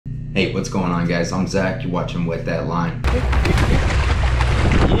Hey, what's going on, guys? I'm Zach. You're watching Wet That Line.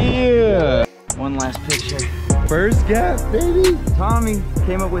 Yeah! One last picture. First gap, baby! Tommy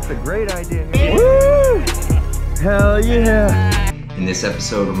came up with a great idea. Woo! Hell yeah! In this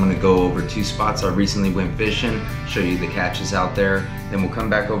episode, I'm gonna go over 2 spots I recently went fishing, show you the catches out there. Then we'll come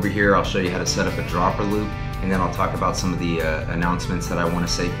back over here, I'll show you how to set up a dropper loop, and then I'll talk about some of the announcements that I want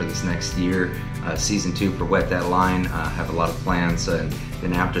to say for this next year. Season 2 for Wet That Line. I have a lot of plans, and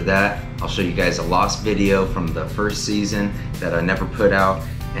then after that, I'll show you guys a lost video from the first season that I never put out,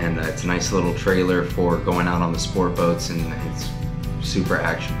 and it's a nice little trailer for going out on the sport boats, and it's super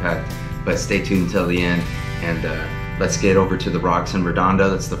action-packed. But stay tuned until the end, and let's get over to the rocks in Redondo.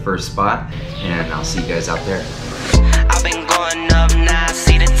 That's the first spot, and I'll see you guys out there. I've been going up now,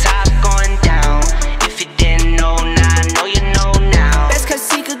 see the top going down. If you didn't know now, I know you know now. That's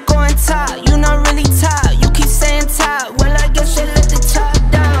cause he could go on top, you not really top. You keep saying top, well I guess they let the top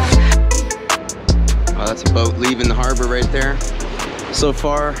down. Oh, that's a boat leaving the harbor right there. So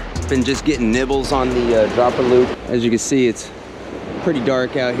far, been just getting nibbles on the dropper loop. As you can see, it's pretty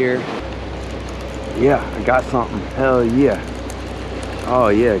dark out here. Yeah, I got something. Hell yeah. Oh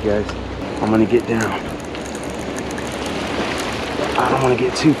yeah, guys. I'm gonna get down. I don't want to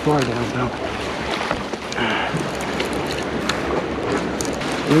get too far down though.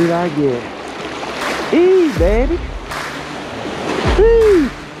 What did I get? Eee, baby. Woo.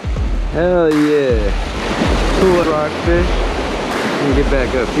 Hell yeah. Cool rockfish. Let me get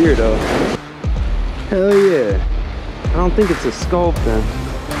back up here though. Hell yeah. I don't think it's a sculpin,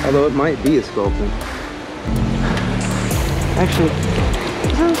 although it might be a sculpin. Actually,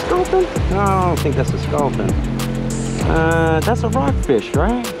 is that a sculpin? No, I don't think that's a sculpin. That's a rockfish,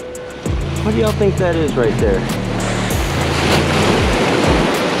 right? What do y'all think that is right there?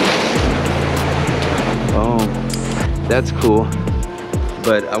 Oh, that's cool.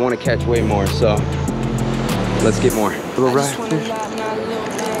 But I want to catch way more, so let's get more. Little rockfish.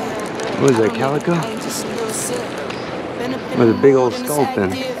 What is that, calico? With a big old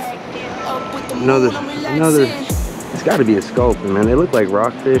sculpin. Another, it's got to be a sculpin, man. They look like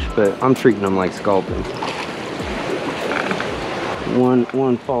rockfish, but I'm treating them like sculpins.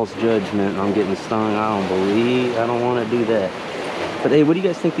 One false judgment, I'm getting stung. I don't want to do that. But hey, what do you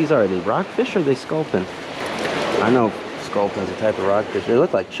guys think these are? Are they rockfish or are they sculpin? I know sculpin's a type of rockfish. They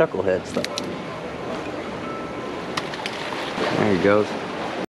look like chucklehead stuff. There he goes.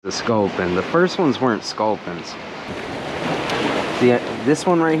 The sculpin. The first ones weren't sculpins. See, this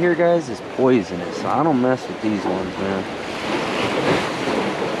one right here, guys, is poisonous. So I don't mess with these ones, man.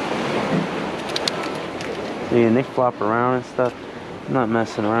 See, and they flop around and stuff. I'm not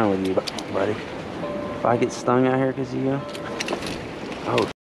messing around with you, buddy. If I get stung out here because of you, oh.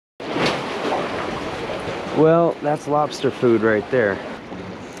 Well, that's lobster food right there.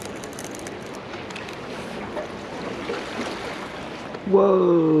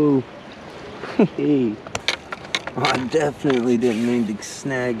 Whoa. I definitely didn't mean to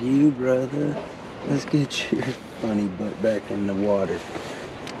snag you, brother. Let's get your funny butt back in the water.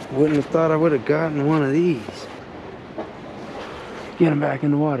 Wouldn't have thought I would have gotten one of these. Get him back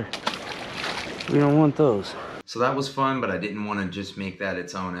in the water. We don't want those. So that was fun, but I didn't want to just make that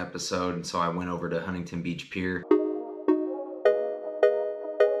its own episode, and so I went over to Huntington Beach Pier.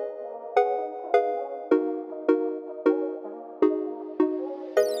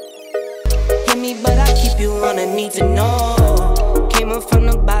 Hit me, but I keep you on a need to know. Came up from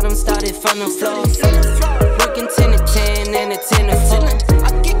the bottom, started from the floor. Working 10 to 10 and a 10 to 4.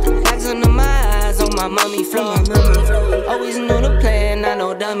 I get the bags under my eyes on my mummy floor. Always know the plan, I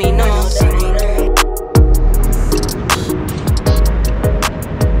know dummy knows.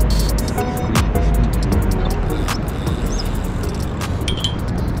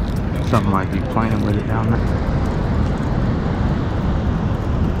 Something might be playing with it down there.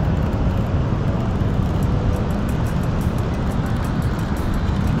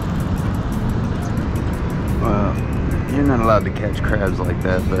 Well, you're not allowed to catch crabs like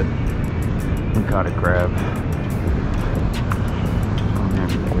that, but we caught a crab. Oh,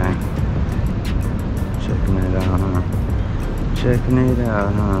 there's the guy. Checking it out, huh? Checking it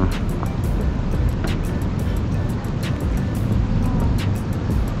out, huh?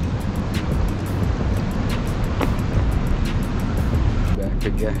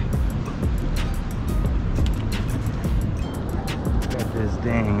 Good guy. Got this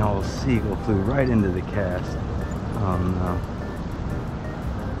dang old seagull flew right into the cast. Oh no.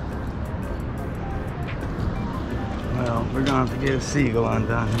 Well, we're gonna have to get a seagull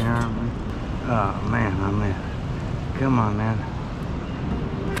undone here, aren't we? Oh man, oh man. Come on, man.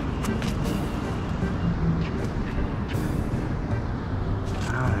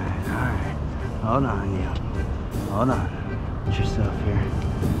 Alright. Hold on, you. Hold on. Get yourself here.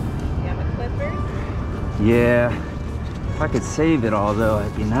 You have a clippers? Yeah. If I could save it all though,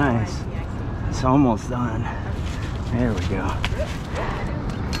 it'd be nice. It's almost done. There we go.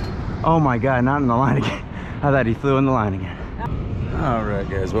 Oh my God, not in the line again. I thought he flew in the line again. All right,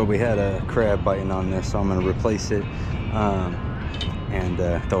 guys. Well, we had a crab biting on this, so I'm gonna replace it and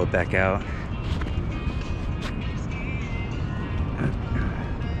throw it back out.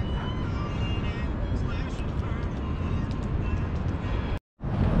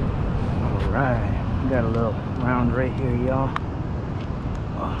 Alright, we got a little round right here, y'all.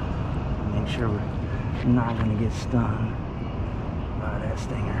 Oh, make sure we're not gonna get stung by that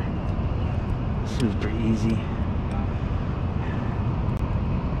stinger. Super easy.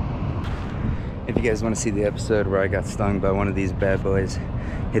 If you guys want to see the episode where I got stung by one of these bad boys,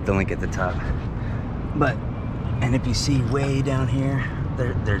 hit the link at the top. And if you see way down here,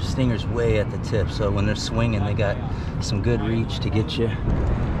 their stinger's way at the tip, so when they're swinging, they got some good reach to get you.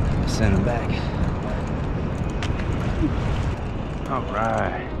 Send them back. All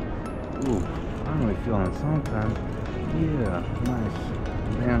right. Ooh, I'm really feeling something. Yeah, nice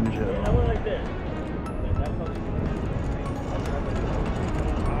banjo.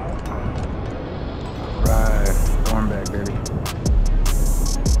 All right, going back, baby.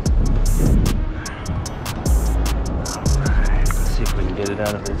 All right, let's see if we can get it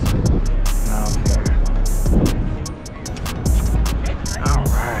out of his mouth there. All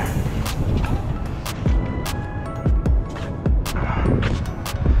right.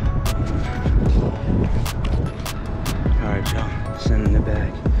 All right, y'all, sending it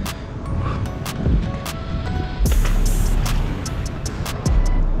back.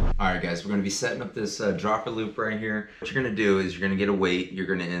 Alright guys, we're going to be setting up this dropper loop right here. What you're going to do is you're going to get a weight. You're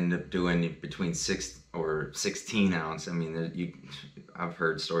going to end up doing between 6 or 16 ounce. I mean, I've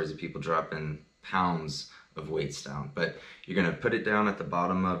heard stories of people dropping pounds of weights down, but you're going to put it down at the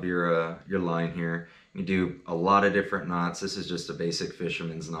bottom of your line here. You do a lot of different knots. This is just a basic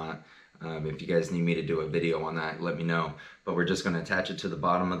fisherman's knot. If you guys need me to do a video on that, let me know. But we're just going to attach it to the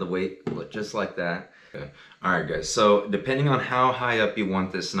bottom of the weight, just like that. Okay. All right, guys. So depending on how high up you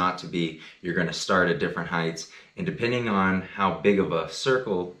want this knot to be, you're going to start at different heights. And depending on how big of a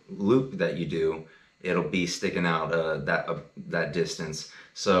circle loop that you do, it'll be sticking out that distance.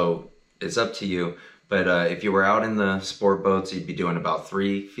 So it's up to you. But if you were out in the sport boats, you'd be doing about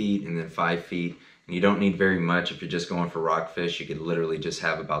 3 feet and then 5 feet. And you don't need very much. If you're just going for rockfish, you could literally just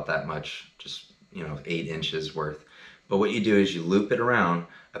have about that much, just 8 inches worth. But what you do is you loop it around.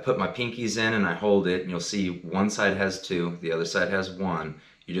 I put my pinkies in and I hold it, and you'll see one side has 2, the other side has 1.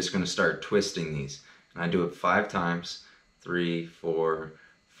 You're just going to start twisting these. And I do it 5 times, 3, 4,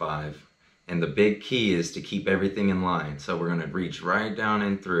 5. And the big key is to keep everything in line. So we're going to reach right down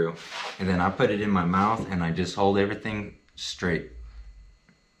and through, and then I put it in my mouth and I just hold everything straight.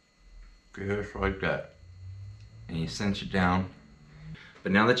 Just like that. And you cinch it down.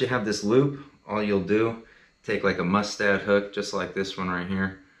 But now that you have this loop, all you'll do, take like a mustad hook, just like this one right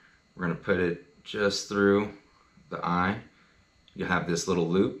here. We're going to put it just through the eye. You have this little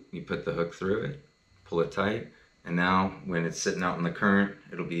loop. You put the hook through it, pull it tight, and now when it's sitting out in the current,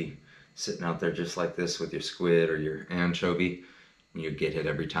 it'll be sitting out there just like this with your squid or your anchovy, and you get hit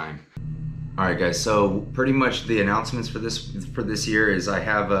every time. Alright guys, so pretty much the announcements for this year is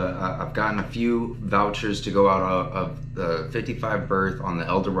I've gotten a few vouchers to go out of the 55 berth on the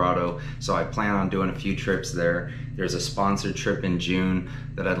El Dorado, so I plan on doing a few trips there. There's a sponsored trip in June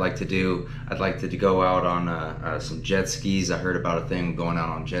that I'd like to do. I'd like to go out on some jet skis. I heard about a thing going out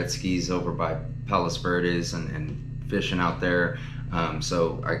on jet skis over by Palos Verdes and fishing out there.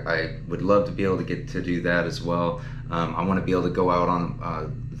 So I would love to be able to get to do that as well. I want to be able to go out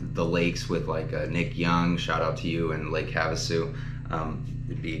on the lakes with like Nick Young, shout out to you, and L.A.K.F.C.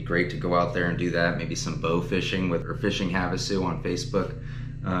 It'd be great to go out there and do that. Maybe some bow fishing or Fishing Havasu on Facebook.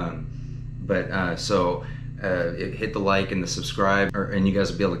 So hit the like and the subscribe, and you guys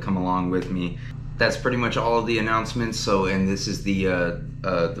will be able to come along with me. That's pretty much all of the announcements. So, and this is the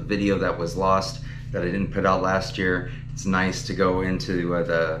video that was lost that I didn't put out last year. It's nice to go into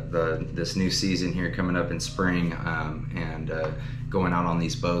this new season here coming up in spring and going out on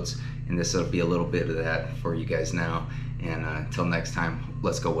these boats, and this will be a little bit of that for you guys now. And until next time,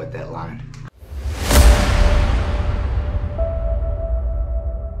 let's go wet that line.